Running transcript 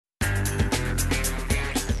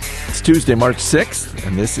It's Tuesday, March 6th,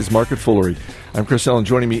 and this is Market Foolery. I'm Chris Ellen.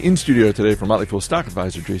 Joining me in studio today from Motley Fool Stock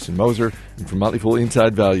Advisor Jason Moser and from Motley Fool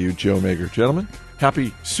Inside Value Joe Mager. Gentlemen,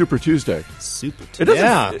 happy Super Tuesday. Super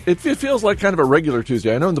Tuesday. It feels like kind of a regular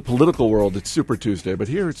Tuesday. I know in the political world it's Super Tuesday, but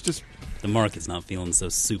here it's just... The market's not feeling so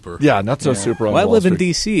super. Yeah, not so super on Well, I Wall live in Street.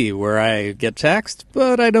 D.C., where I get taxed,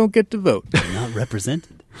 but I don't get to vote. Not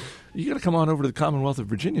represented. You got to come on over to the Commonwealth of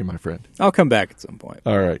Virginia, my friend. I'll come back at some point.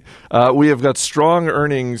 All right. We have got strong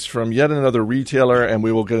earnings from yet another retailer, and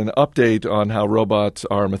we will get an update on how robots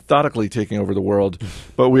are methodically taking over the world.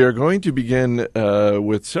 But we are going to begin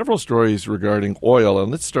with several stories regarding oil. And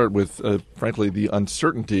let's start with, frankly, the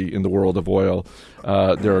uncertainty in the world of oil.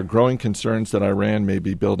 There are growing concerns that Iran may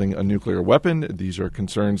be building a nuclear weapon. These are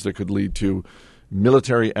concerns that could lead to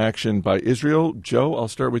military action by Israel. Joe, I'll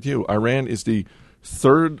start with you. Iran is the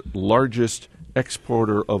third largest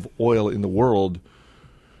exporter of oil in the world.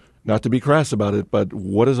 Not to be crass about it, but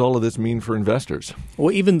what does all of this mean for investors?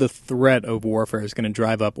 Well, even the threat of warfare is going to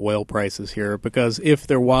drive up oil prices here, because if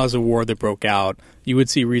there was a war that broke out, you would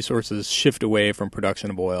see resources shift away from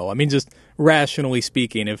production of oil. I mean, just rationally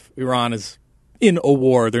speaking, if Iran is in a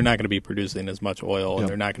war, they're not going to be producing as much oil, and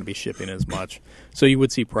they're not going to be shipping as much. So you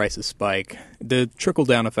would see prices spike. The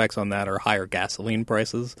trickle-down effects on that are higher gasoline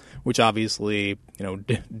prices, which obviously,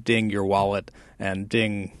 ding your wallet and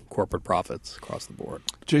ding corporate profits across the board.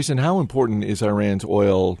 Jason, how important is Iran's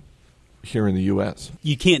oil here in the U.S.?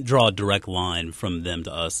 You can't draw a direct line from them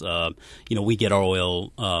to us. We get our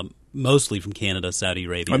oil mostly from Canada, Saudi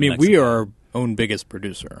Arabia, I mean, Mexico. we are our own biggest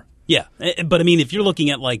producer. Yeah, but I mean, if you're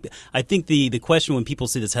looking at I think the question when people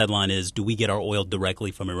see this headline is, do we get our oil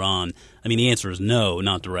directly from Iran? I mean, the answer is no,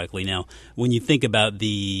 not directly. Now, when you think about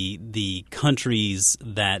the countries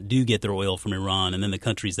that do get their oil from Iran and then the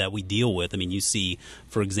countries that we deal with, I mean, you see,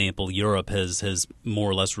 for example, Europe has more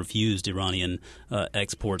or less refused Iranian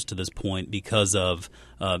exports to this point because of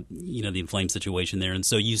the inflamed situation there. And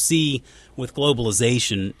so you see with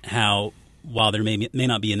globalization how, while there may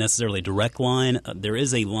not be necessarily a direct line, there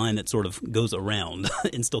is a line that sort of goes around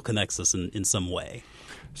and still connects us in some way.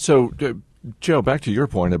 So, Joe, back to your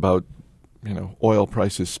point about oil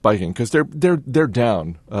prices spiking, because they're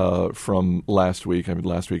down from last week. I mean,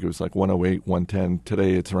 last week it was like 108, 110.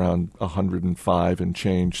 Today it's around 105 and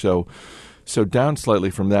change. So down slightly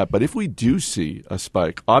from that. But if we do see a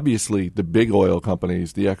spike, obviously the big oil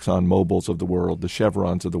companies, the Exxon Mobils of the world, the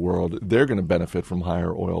Chevrons of the world, they're going to benefit from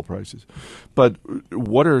higher oil prices. But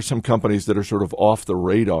what are some companies that are sort of off the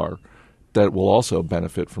radar that will also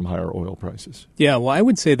benefit from higher oil prices? Yeah, well, I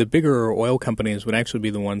would say the bigger oil companies would actually be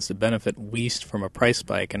the ones that benefit least from a price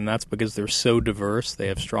spike, and that's because they're so diverse. They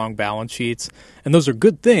have strong balance sheets, and those are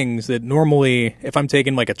good things that normally, if I'm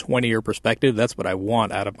taking like a 20-year perspective, that's what I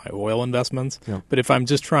want out of my oil investments. Yeah. But if I'm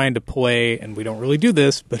just trying to play, and we don't really do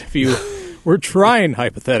this, but if you we're trying,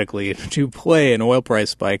 hypothetically, to play an oil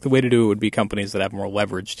price spike, the way to do it would be companies that have more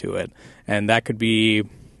leverage to it, and that could be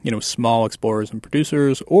small explorers and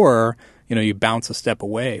producers, or you bounce a step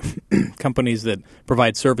away, companies that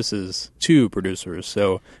provide services to producers.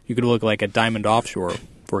 So you could look like at Diamond Offshore,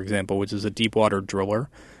 for example, which is a deep water driller.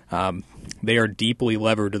 They are deeply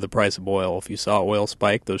levered to the price of oil. If you saw oil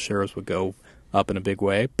spike, those shares would go up in a big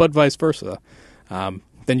way, but vice versa. Then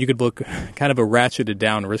you could look kind of a ratcheted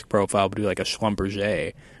down risk profile, but do like a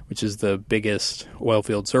Schlumberger, which is the biggest oil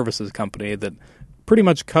field services company that pretty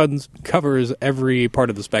much covers every part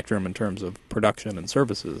of the spectrum in terms of production and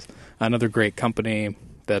services. Another great company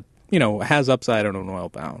that, has upside on an oil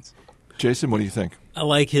balance. Jason, what do you think? I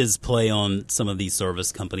like his play on some of these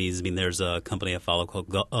service companies. I mean, there's a company I follow called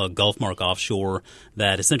Gulfmark Offshore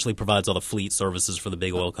that essentially provides all the fleet services for the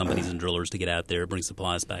big oil companies and drillers to get out there, bring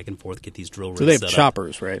supplies back and forth, get these drill rigs set up. So they have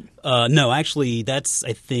choppers, right? No, actually, that's,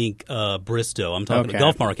 I think, Bristow. I'm talking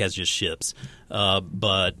about Gulfmark has just ships.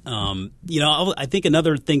 But I think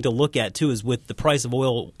another thing to look at, too, is with the price of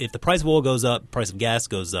oil. If the price of oil goes up, price of gas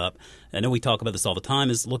goes up. I know we talk about this all the time,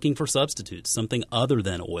 is looking for substitutes, something other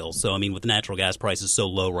than oil. So, I mean, with natural gas prices so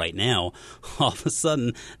low right now, all of a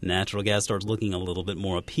sudden natural gas starts looking a little bit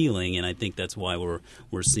more appealing, and I think that's why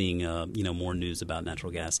we're seeing more news about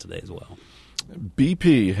natural gas today as well.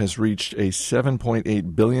 BP has reached a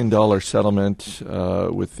 $7.8 billion settlement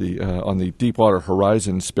with on the Deepwater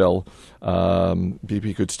Horizon spill.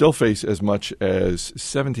 BP could still face as much as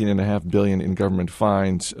 $17.5 billion in government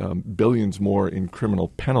fines, billions more in criminal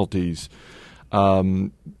penalties.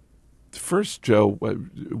 First, Joe,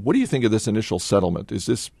 what do you think of this initial settlement? Is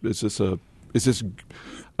this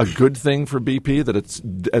a good thing for BP that it's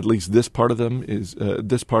at least this part of them is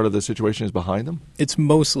this part of the situation is behind them? It's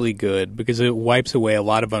mostly good because it wipes away a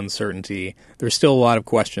lot of uncertainty. There's still a lot of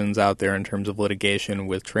questions out there in terms of litigation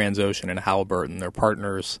with Transocean and Halliburton, their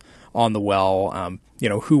partners on the well.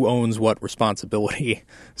 Who owns what responsibility?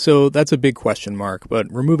 So that's a big question mark.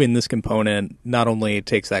 But removing this component not only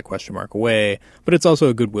takes that question mark away, but it's also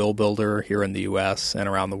a goodwill builder here in the U.S. and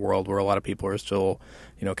around the world, where a lot of people are still,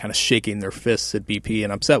 kind of shaking their fists at BP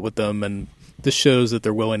and upset with them. And this shows that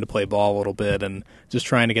they're willing to play ball a little bit and just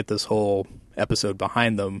trying to get this whole episode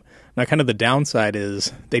behind them. Now, kind of the downside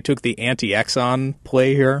is they took the anti-Exxon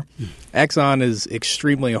play here. Exxon is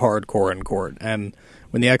extremely hardcore in court, and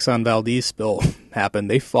when the Exxon Valdez spill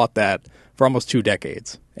happened, they fought that for almost 2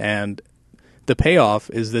 decades. And the payoff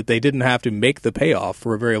is that they didn't have to make the payoff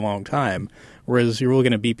for a very long time, whereas you're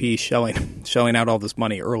looking at BP shelling out all this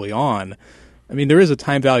money early on. I mean, there is a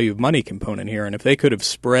time value of money component here, and if they could have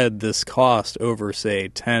spread this cost over, say,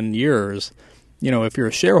 10 years, if you're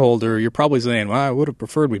a shareholder, you're probably saying, well, I would have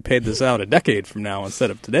preferred we paid this out a decade from now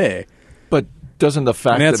instead of today. But doesn't the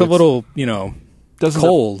fact that's that a little,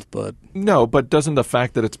 cold, but... No, but doesn't the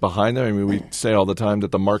fact that it's behind them? I mean, we say all the time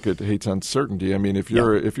that the market hates uncertainty. I mean, if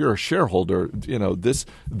you're a shareholder,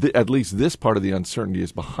 at least this part of the uncertainty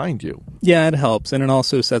is behind you. Yeah, it helps, and it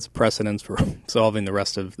also sets precedents for solving the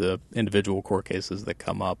rest of the individual court cases that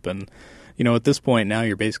come up. And at this point now,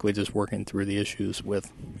 you're basically just working through the issues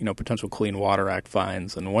with potential Clean Water Act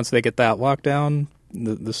fines, and once they get that locked down,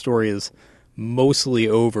 the story is mostly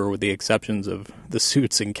over, with the exceptions of the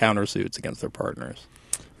suits and countersuits against their partners.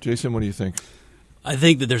 Jason, what do you think? I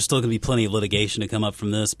think that there's still going to be plenty of litigation to come up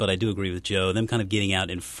from this, but I do agree with Joe. Them kind of getting out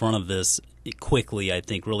in front of this quickly, I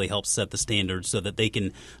think, really helps set the standards so that they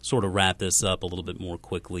can sort of wrap this up a little bit more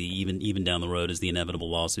quickly, even down the road as the inevitable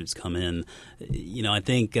lawsuits come in. I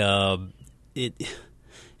think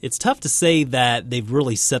it's tough to say that they've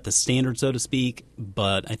really set the standard, so to speak,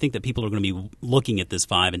 but I think that people are going to be looking at this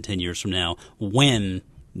 5 and 10 years from now when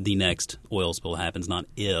the next oil spill happens, not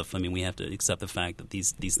if. I mean, we have to accept the fact that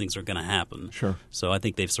these things are going to happen. Sure. So I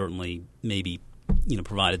think they've certainly maybe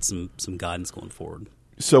provided some guidance going forward.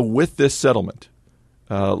 So with this settlement,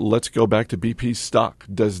 let's go back to BP's stock.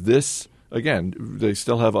 Does this, again, they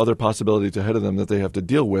still have other possibilities ahead of them that they have to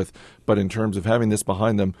deal with, but in terms of having this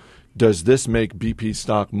behind them, does this make BP's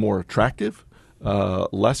stock more attractive,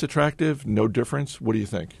 less attractive, no difference? What do you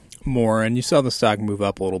think? More, and you saw the stock move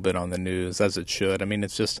up a little bit on the news, as it should. I mean,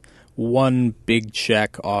 it's just one big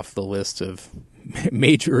check off the list of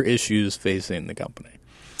major issues facing the company.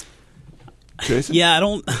 Jason?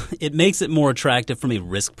 Yeah, it makes it more attractive from a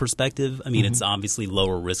risk perspective. I mean, It's obviously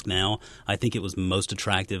lower risk now. I think it was most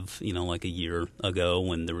attractive, like a year ago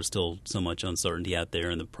when there was still so much uncertainty out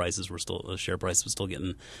there and the share price was still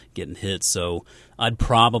getting hit. So I'd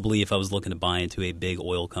probably, if I was looking to buy into a big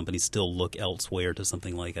oil company, still look elsewhere to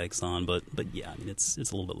something like Exxon. But yeah, I mean, it's a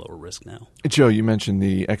little bit lower risk now. Joe, you mentioned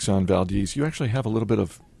the Exxon Valdez. You actually have a little bit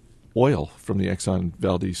of oil from the Exxon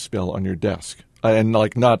Valdez spill on your desk. And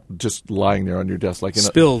not just lying there on your desk,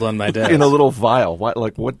 spilled on my desk in a little vial. What's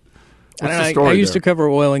the story? I used to cover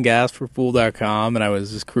oil and gas for Fool.com, and I was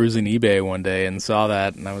just cruising eBay one day and saw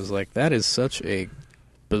that, and I was like, "That is such a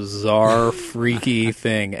bizarre, freaky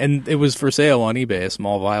thing." And it was for sale on eBay, a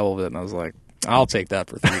small vial of it, and I was like, "I'll take that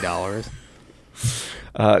for $3."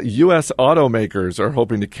 U.S. automakers are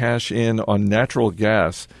hoping to cash in on natural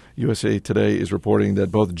gas. USA Today is reporting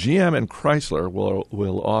that both GM and Chrysler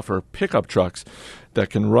will offer pickup trucks that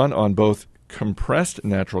can run on both compressed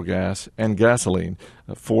natural gas and gasoline.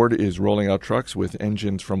 Ford is rolling out trucks with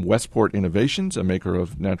engines from Westport Innovations, a maker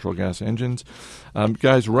of natural gas engines.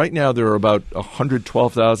 Guys, right now there are about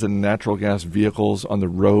 112,000 natural gas vehicles on the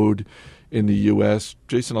road in the U.S.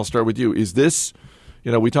 Jason, I'll start with you. Is this...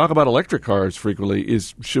 we talk about electric cars frequently.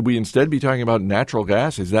 Should we instead be talking about natural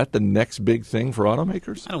gas? Is that the next big thing for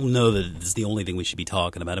automakers? I don't know that it's the only thing we should be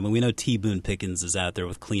talking about. I mean, we know T. Boone Pickens is out there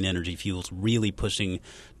with clean energy fuels, really pushing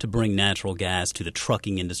to bring natural gas to the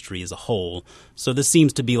trucking industry as a whole. So this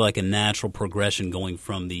seems to be like a natural progression going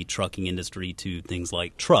from the trucking industry to things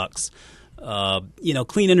like trucks.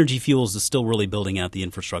 Clean energy fuels is still really building out the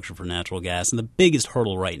infrastructure for natural gas. And the biggest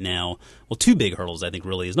hurdle right now, well, two big hurdles, I think,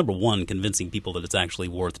 really, is number one, convincing people that it's actually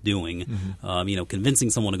worth doing. Convincing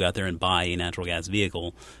someone to go out there and buy a natural gas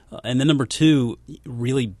vehicle. And then number two,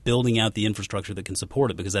 really building out the infrastructure that can support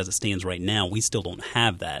it, because as it stands right now, we still don't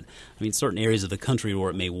have that. I mean, certain areas of the country where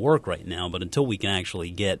it may work right now, but until we can actually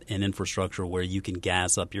get an infrastructure where you can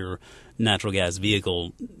gas up your natural gas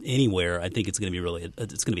vehicle anywhere, I think it's going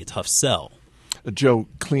to be a tough sell. Joe,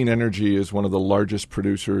 Clean Energy is one of the largest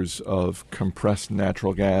producers of compressed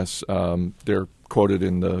natural gas. They're quoted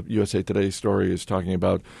in the USA Today story is talking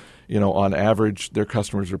about, on average, their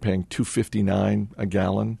customers are paying $2.59 a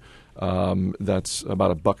gallon. That's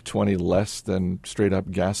about $1.20 less than straight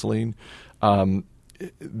up gasoline.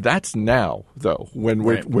 That's now, though, when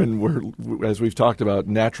we're as we've talked about,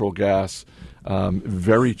 natural gas,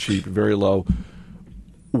 very cheap, very low.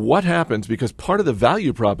 What happens? Because part of the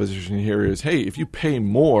value proposition here is, hey, if you pay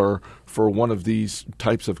more for one of these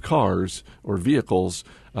types of cars or vehicles,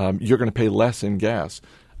 you're going to pay less in gas.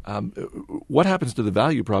 What happens to the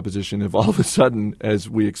value proposition if all of a sudden, as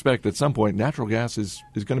we expect at some point, natural gas is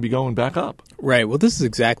going to be going back up? Right. Well, this is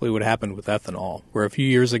exactly what happened with ethanol, where a few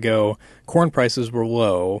years ago, corn prices were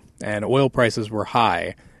low and oil prices were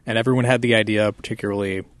high, and everyone had the idea,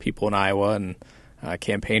 particularly people in Iowa and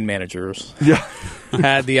campaign managers,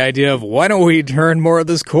 had the idea of, why don't we turn more of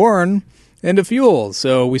this corn into fuel?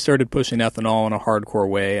 So we started pushing ethanol in a hardcore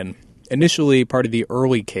way, and initially, part of the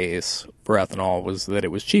early case for ethanol was that it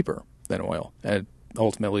was cheaper than oil, and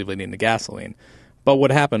ultimately leading to gasoline. But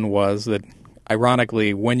what happened was that,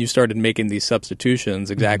 ironically, when you started making these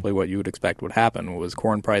substitutions, exactly what you would expect would happen was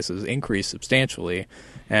corn prices increased substantially,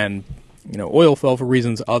 and oil fell for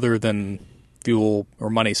reasons other than fuel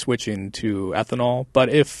or money switching to ethanol. But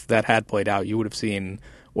if that had played out, you would have seen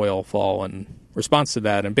oil fall in response to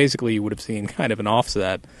that, and basically you would have seen kind of an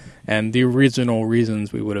offset, and the original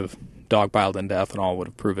reasons we would have dogpiled into ethanol would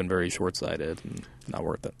have proven very short-sighted and not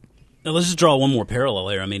worth it. Now, let's just draw one more parallel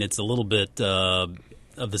here. I mean, it's a little bit of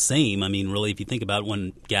the same. I mean, really, if you think about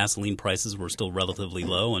when gasoline prices were still relatively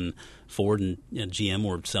low and Ford and GM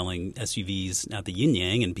were selling SUVs at the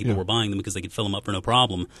yin-yang and people were buying them because they could fill them up for no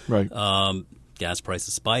problem. Right. Gas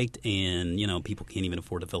prices spiked and, people can't even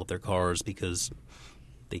afford to fill up their cars because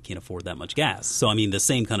they can't afford that much gas. So, I mean, the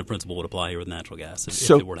same kind of principle would apply here with natural gas if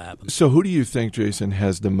it were to happen. So who do you think, Jason,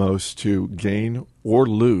 has the most to gain or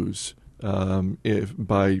lose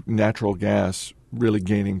by natural gas really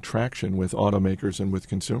gaining traction with automakers and with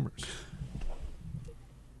consumers?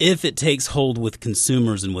 If it takes hold with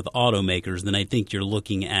consumers and with automakers, then I think you're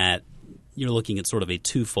looking at sort of a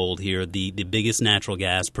twofold here. The biggest natural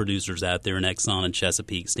gas producers out there in Exxon and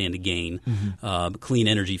Chesapeake stand to gain. Mm-hmm. Clean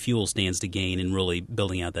energy fuel stands to gain in really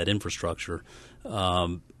building out that infrastructure.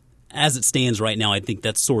 As it stands right now, I think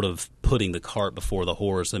that's sort of putting the cart before the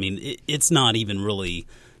horse. I mean, it's not even really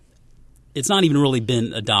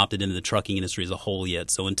been adopted into the trucking industry as a whole yet.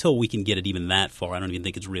 So until we can get it even that far, I don't even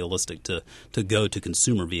think it's realistic to go to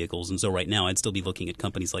consumer vehicles. And so right now I'd still be looking at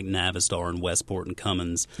companies like Navistar and Westport and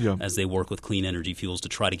Cummins as they work with clean energy fuels to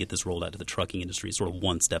try to get this rolled out to the trucking industry sort of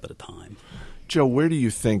one step at a time. Joe, where do you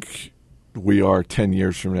think we are 10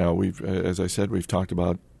 years from now? As I said, we've talked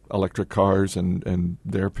about electric cars and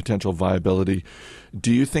their potential viability.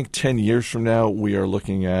 Do you think 10 years from now we are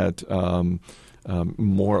looking at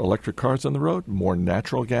more electric cars on the road, more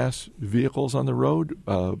natural gas vehicles on the road,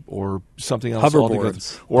 or something else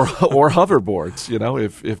hoverboards altogether? Or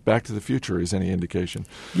hoverboards, if Back to the Future is any indication?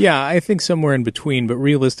 Yeah, I think somewhere in between, but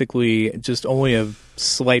realistically just only a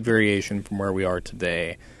slight variation from where we are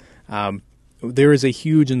today. There is a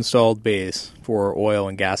huge installed base for oil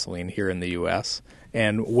and gasoline here in the U.S.,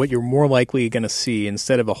 and what you're more likely going to see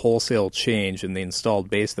instead of a wholesale change in the installed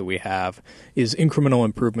base that we have is incremental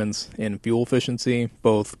improvements in fuel efficiency,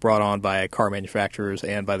 both brought on by car manufacturers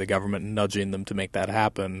and by the government nudging them to make that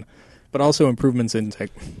happen, but also improvements in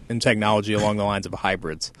technology along the lines of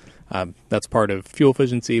hybrids. That's part of fuel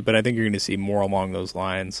efficiency, but I think you're going to see more along those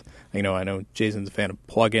lines. I know Jason's a fan of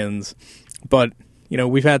plugins, but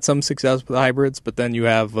we've had some success with hybrids, but then you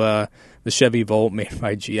have the Chevy Volt made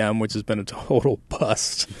by GM, which has been a total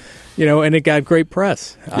bust. And it got great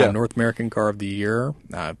press. North American Car of the Year.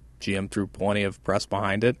 GM threw plenty of press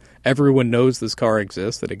behind it. Everyone knows this car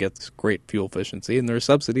exists, that it gets great fuel efficiency, and there's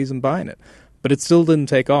subsidies in buying it. But it still didn't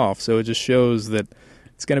take off, so it just shows that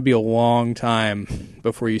it's going to be a long time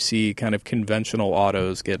before you see kind of conventional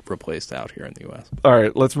autos get replaced out here in the U.S. All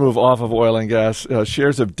right, let's move off of oil and gas.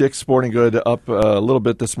 Shares of Dick's Sporting Goods up a little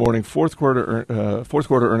bit this morning. Fourth quarter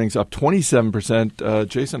earnings up 27%.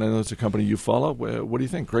 Jason, I know it's a company you follow. What do you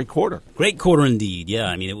think? Great quarter. Great quarter indeed. Yeah,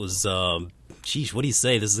 I mean, it was what do you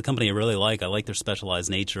say? This is a company I really like. I like their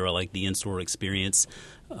specialized nature. I like the in-store experience.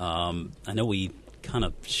 I know we kind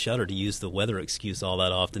of shudder to use the weather excuse all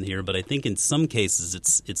that often here, but I think in some cases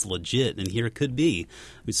it's legit, and here it could be.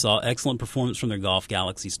 We saw excellent performance from their Golf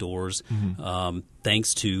Galaxy stores,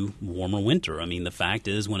 thanks to warmer winter. I mean, the fact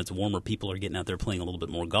is, when it's warmer, people are getting out there playing a little bit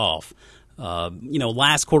more golf.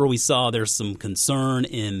 Last quarter we saw there's some concern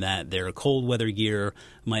in that their cold weather gear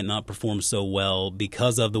might not perform so well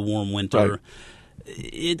because of the warm winter.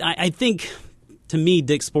 Right. I think to me,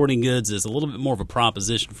 Dick's Sporting Goods is a little bit more of a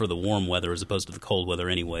proposition for the warm weather as opposed to the cold weather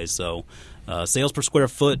anyway. So sales per square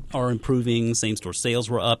foot are improving. Same-store sales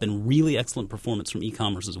were up, and really excellent performance from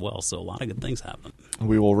e-commerce as well. So a lot of good things happening.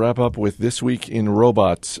 We will wrap up with This Week in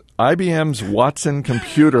Robots. IBM's Watson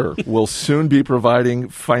computer will soon be providing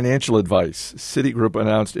financial advice. Citigroup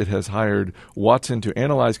announced it has hired Watson to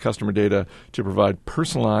analyze customer data to provide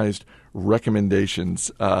personalized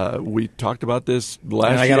recommendations. We talked about this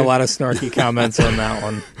last year. I got a lot of snarky comments on that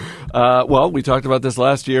one. Well, we talked about this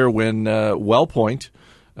last year when WellPoint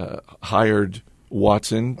hired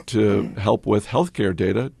Watson to help with healthcare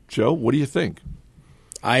data. Joe, what do you think?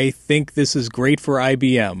 I think this is great for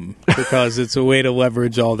IBM because it's a way to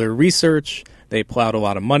leverage all their research. They plowed a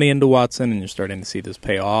lot of money into Watson, and you're starting to see this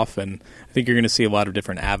pay off. And I think you're going to see a lot of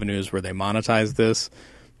different avenues where they monetize this.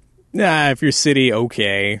 If you're Citi,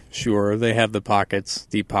 okay, sure. They have the pockets,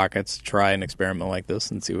 deep pockets, to try an experiment like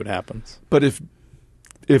this and see what happens. But if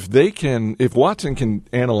Watson can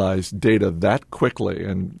analyze data that quickly,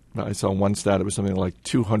 and I saw one stat, it was something like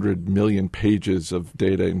 200 million pages of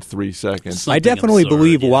data in 3 seconds. I definitely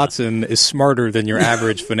believe Watson is smarter than your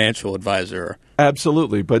average financial advisor.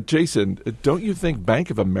 Absolutely. But Jason, don't you think Bank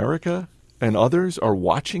of America and others are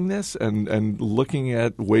watching this and looking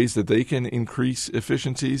at ways that they can increase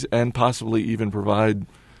efficiencies and possibly even provide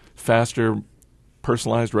faster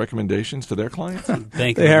personalized recommendations to their clients?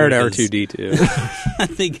 They hired R2D2. I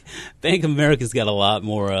think Bank of America's got a lot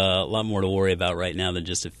more to worry about right now than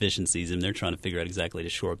just efficiencies, and they're trying to figure out exactly to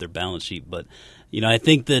shore up their balance sheet. But I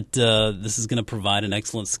think that this is going to provide an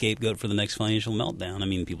excellent scapegoat for the next financial meltdown. I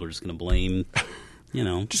mean, people are just going to blame.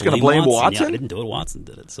 Just going to blame Watson? Yeah, I didn't do it. Watson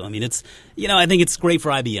did it. So, I mean, it's, I think it's great for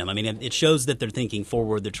IBM. I mean, it shows that they're thinking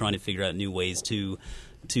forward. They're trying to figure out new ways to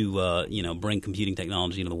bring computing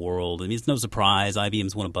technology into the world. I mean, it's no surprise.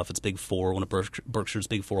 IBM's one of Buffett's big four, one of Berkshire's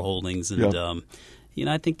big four holdings. And,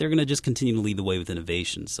 I think they're going to just continue to lead the way with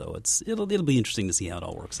innovation. So it'll be interesting to see how it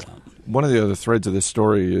all works out. One of the other threads of this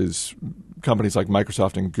story is companies like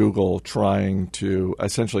Microsoft and Google trying to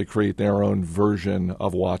essentially create their own version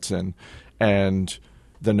of Watson. And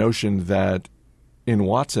the notion that in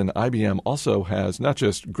Watson, IBM also has not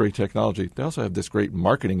just great technology, they also have this great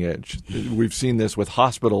marketing edge. We've seen this with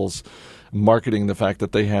hospitals marketing the fact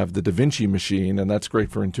that they have the Da Vinci machine, and that's great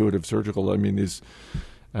for Intuitive Surgical. I mean,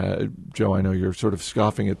 Joe, I know you're sort of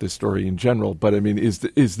scoffing at this story in general, but I mean, is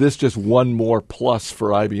this just one more plus for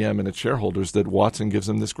IBM and its shareholders that Watson gives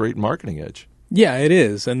them this great marketing edge? Yeah, it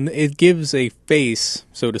is, and it gives a face,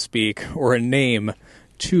 so to speak, or a name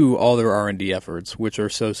to all their R&D efforts, which are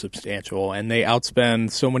so substantial, and they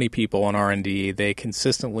outspend so many people on R&D. They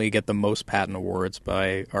consistently get the most patent awards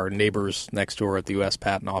by our neighbors next door at the U.S.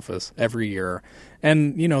 Patent Office every year.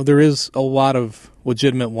 And, there is a lot of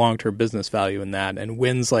legitimate long-term business value in that, and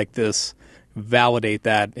wins like this validate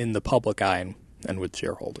that in the public eye and with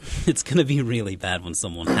shareholders. It's going to be really bad when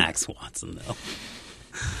someone hacks Watson, though.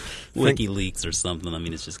 WikiLeaks or something. I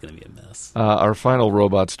mean, it's just going to be a mess. Our final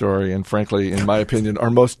robot story, and frankly, in my opinion, our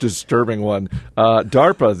most disturbing one.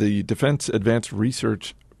 DARPA, the Defense Advanced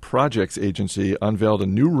Research Projects Agency, unveiled a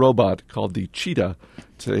new robot called the Cheetah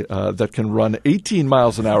that can run 18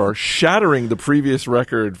 miles an hour, shattering the previous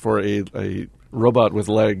record for a robot with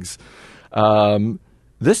legs.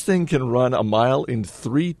 This thing can run a mile in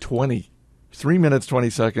 3:20. 3 minutes, 20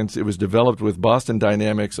 seconds. It was developed with Boston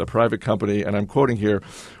Dynamics, a private company, and I'm quoting here,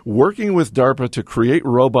 working with DARPA to create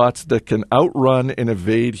robots that can outrun and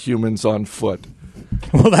evade humans on foot.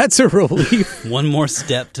 Well, that's a relief. One more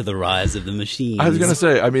step to the rise of the machines. I was going to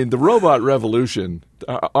say, I mean, the robot revolution,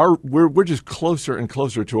 we're just closer and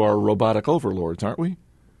closer to our robotic overlords, aren't we?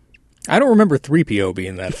 I don't remember 3PO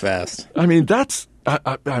being that fast. I mean,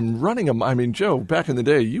 I'm running I mean, Joe, back in the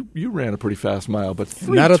day, you ran a pretty fast mile, but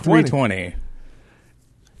 320. Not a 320.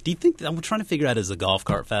 Do you think I'm trying to figure out, is a golf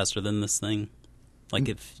cart faster than this thing? Like,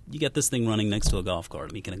 if you get this thing running next to a golf cart,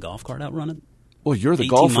 I mean, can a golf cart outrun it? Well, you're the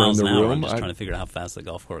golfer in the room. I'm just trying to figure out how fast the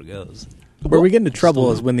golf cart goes. Where we get into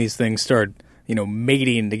trouble is when these things start,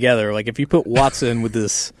 mating together. Like if you put Watson with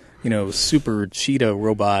this, super cheetah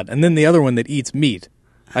robot, and then the other one that eats meat.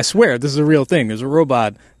 I swear, this is a real thing. There's a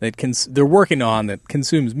robot that they're working on that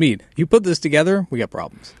consumes meat. You put this together, we got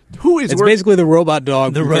problems. It's basically the robot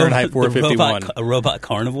dog from Fahrenheit 451. A robot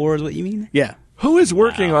carnivore is what you mean? Yeah. Who is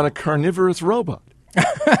working on a carnivorous robot?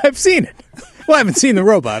 I've seen it. Well, I haven't seen the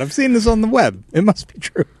robot. I've seen this on the web. It must be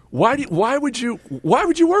true. Why would you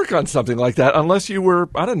work on something like that unless you were,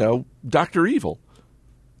 I don't know, Dr. Evil?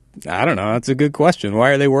 I don't know. That's a good question.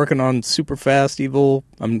 Why are they working on super fast evil?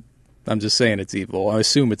 I'm just saying it's evil. I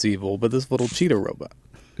assume it's evil, but this little cheetah robot.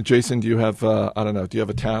 Jason, do you have I don't know? Do you have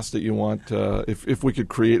a task that you want? If we could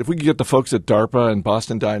get the folks at DARPA and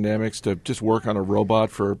Boston Dynamics to just work on a robot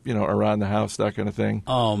for around the house, that kind of thing.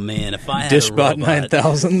 Oh man, if I had Dishbot a robot,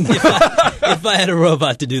 9000. if I had a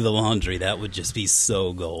robot to do the laundry, that would just be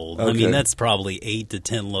so gold. I Okay. mean, that's probably 8 to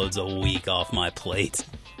 10 loads a week off my plate.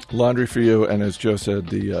 Laundry for you, and as Joe said,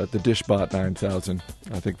 the Dishbot 9000.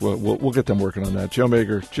 I think we'll get them working on that. Joe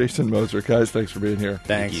Mager, Jason Moser, guys, thanks for being here.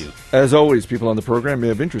 Thanks. Thank you. As always, people on the program may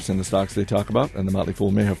have interest in the stocks they talk about, and the Motley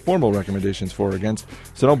Fool may have formal recommendations for or against,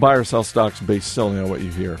 so don't buy or sell stocks based solely on what you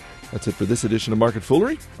hear. That's it for this edition of Market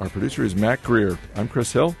Foolery. Our producer is Matt Greer. I'm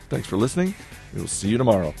Chris Hill. Thanks for listening. We will see you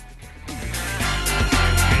tomorrow.